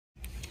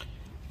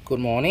Good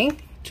morning.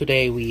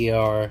 Today we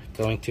are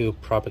going to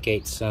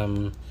propagate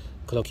some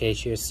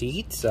Colocasia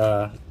seeds.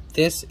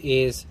 This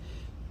is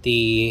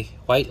the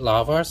white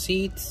lava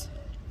seeds,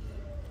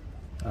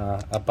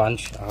 a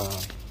bunch,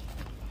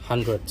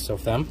 hundreds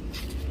of them.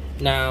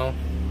 Now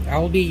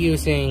I'll be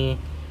using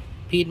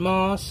peat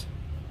moss,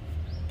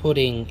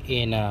 putting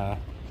in a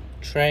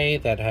tray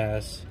that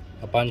has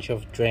a bunch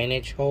of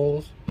drainage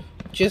holes.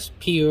 Just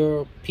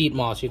pure peat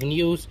moss. You can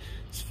use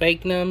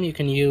syngonium, you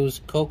can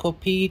use cocoa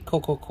peat,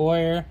 cocoa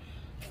coir.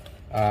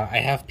 I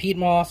have peat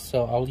moss,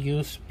 so I'll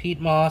use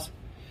peat moss.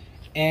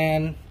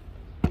 And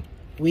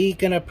we're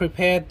gonna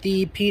prepare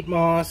the peat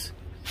moss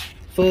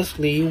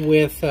firstly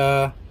with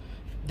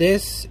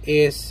this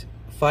is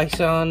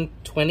Phison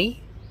 20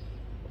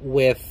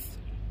 with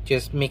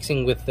just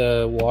mixing with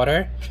the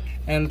water,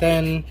 and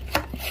then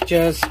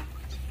just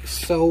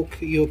soak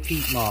your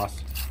peat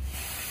moss.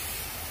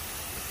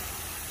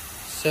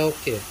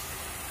 Soak it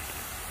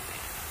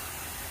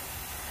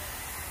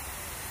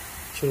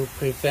to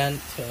prevent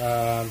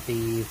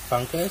the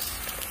fungus.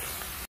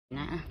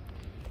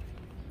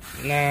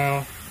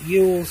 Now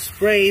you'll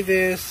spray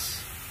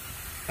this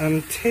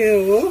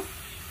until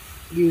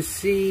you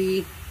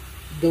see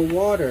the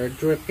water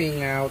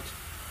dripping out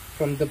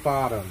from the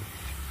bottom.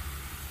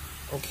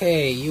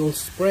 Okay, you'll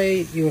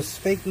spray your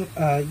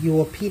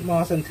peat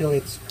moss until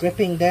it's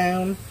dripping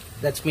down.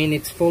 That means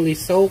it's fully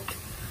soaked,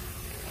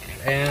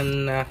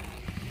 and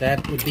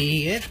that would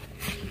be it.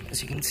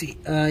 As you can see,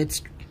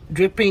 it's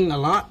dripping a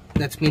lot.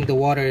 That means the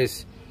water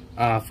is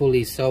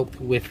fully soaked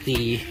with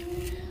the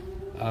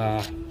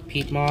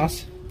peat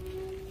moss.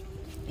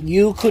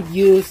 You could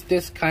use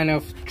this kind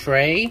of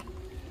tray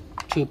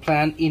to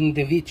plant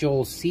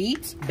individual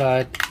seeds,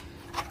 but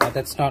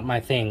that's not my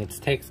thing. It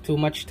takes too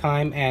much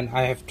time, and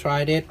I have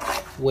tried it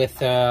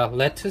with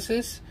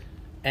lettuces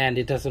and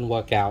it doesn't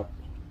work out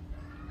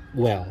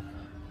well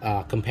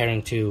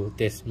comparing to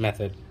this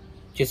method.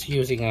 Just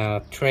using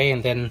a tray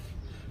and then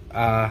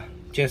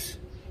just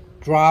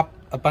drop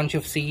a bunch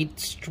of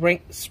seeds,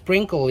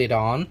 sprinkle it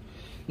on.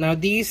 Now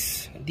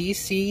these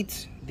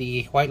seeds,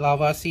 the white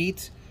lava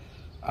seeds,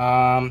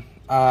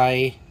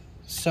 I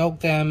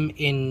soak them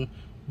in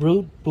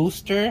root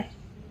booster,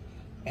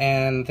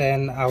 and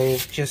then I'll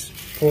just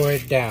pour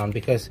it down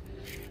because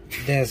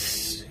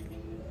that's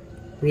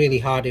really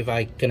hard if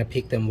I'm gonna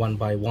pick them one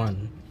by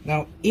one.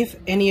 Now if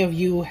any of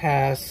you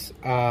has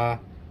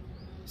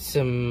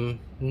some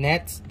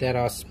nets that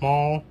are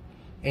small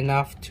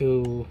enough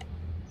to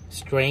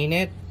strain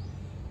it,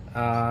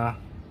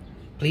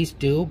 please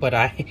do, but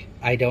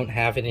I don't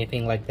have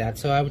anything like that,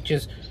 so I would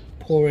just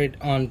pour it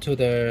onto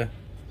the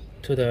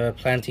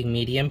planting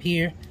medium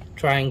here,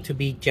 trying to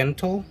be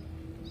gentle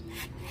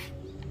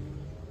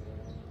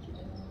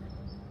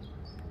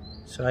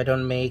so I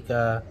don't make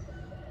a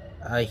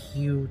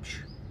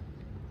huge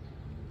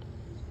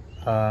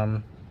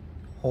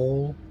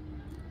hole.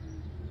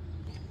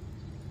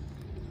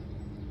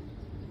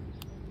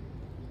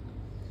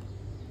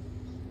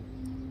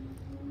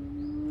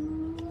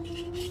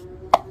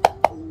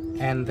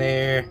 And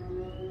there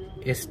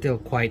is still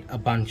quite a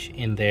bunch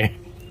in there.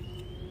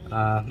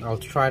 I'll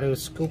try to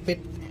scoop it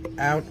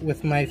out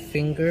with my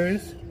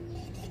fingers.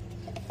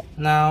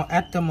 Now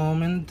at the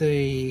moment,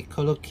 the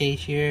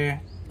Colocasia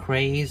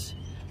craze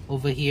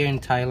over here in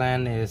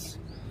Thailand is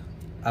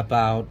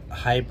about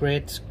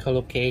hybrid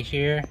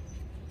Colocasia.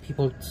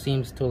 People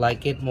seems to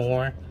like it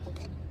more.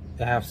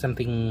 They have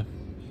something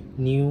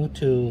new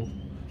to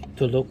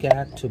look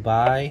at, to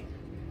buy.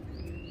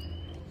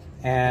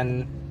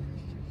 And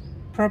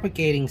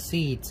propagating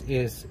seeds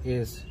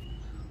is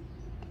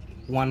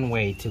one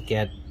way to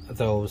get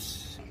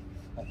those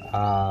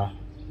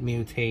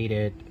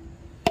mutated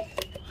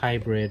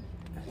hybrid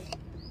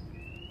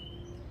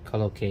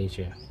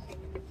Colocasia.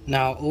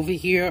 Now over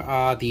here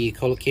are the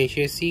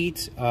Colocasia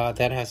seeds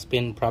that has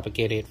been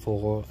propagated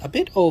for a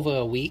bit over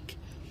a week.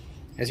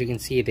 As you can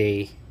see,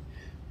 they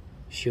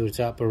shoots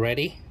up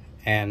already,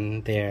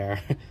 and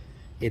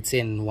it's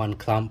in one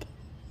clump.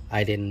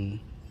 I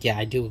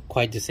do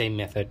quite the same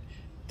method.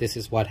 This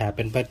is what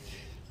happened, but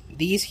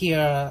these here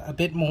are a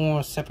bit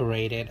more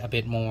separated, a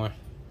bit more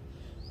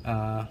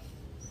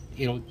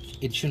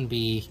it shouldn't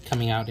be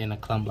coming out in a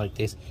clump like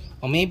this,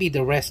 or maybe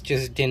the rest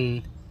just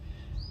didn't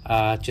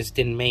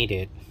made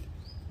it.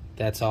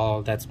 That's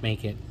all that's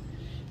make it.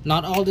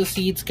 Not all the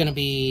seeds gonna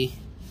be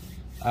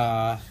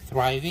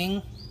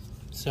thriving,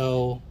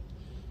 so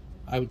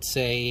I would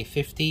say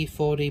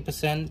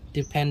 50-40%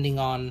 depending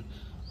on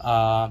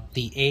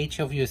the age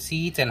of your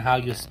seeds and how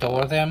you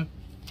store them.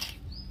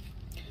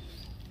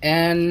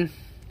 And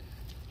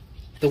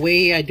the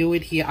way I do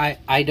it here,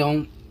 I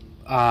don't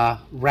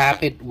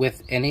wrap it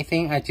with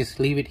anything. I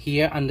just leave it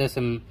here under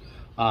some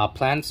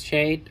plant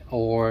shade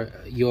or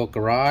your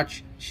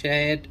garage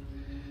shade.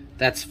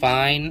 That's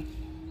fine,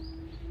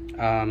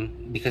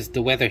 because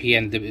the weather here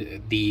and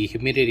the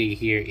humidity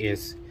here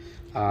is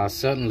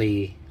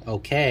certainly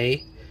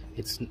okay.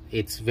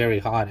 It's very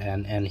hot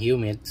and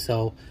humid,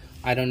 so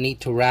I don't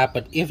need to wrap.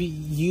 But if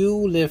you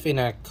live in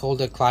a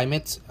colder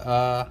climate,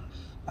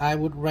 I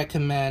would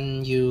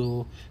recommend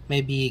you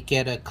maybe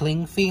get a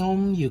cling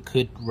film. You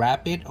could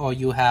wrap it, or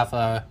you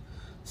have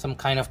some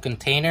kind of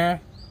container,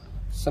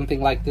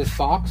 something like this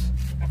box,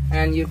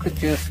 and you could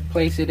just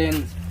place it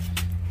in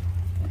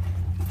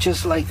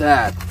just like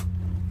that.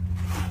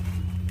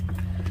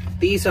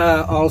 These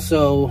are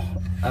also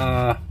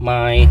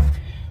my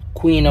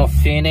Queen of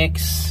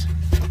Phoenix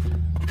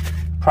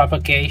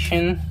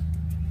propagation.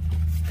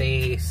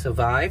 They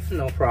survive,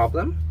 no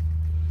problem.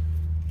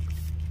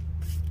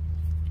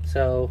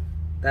 So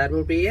that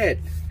will be it.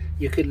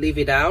 You could leave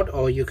it out,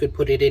 or you could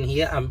put it in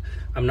here. I'm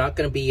not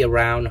going to be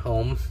around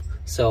home,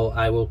 so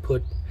I will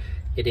put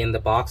it in the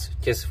box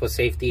just for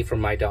safety from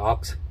my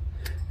dogs.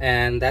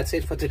 And that's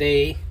it for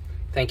today.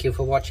 Thank you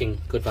for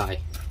watching. Goodbye.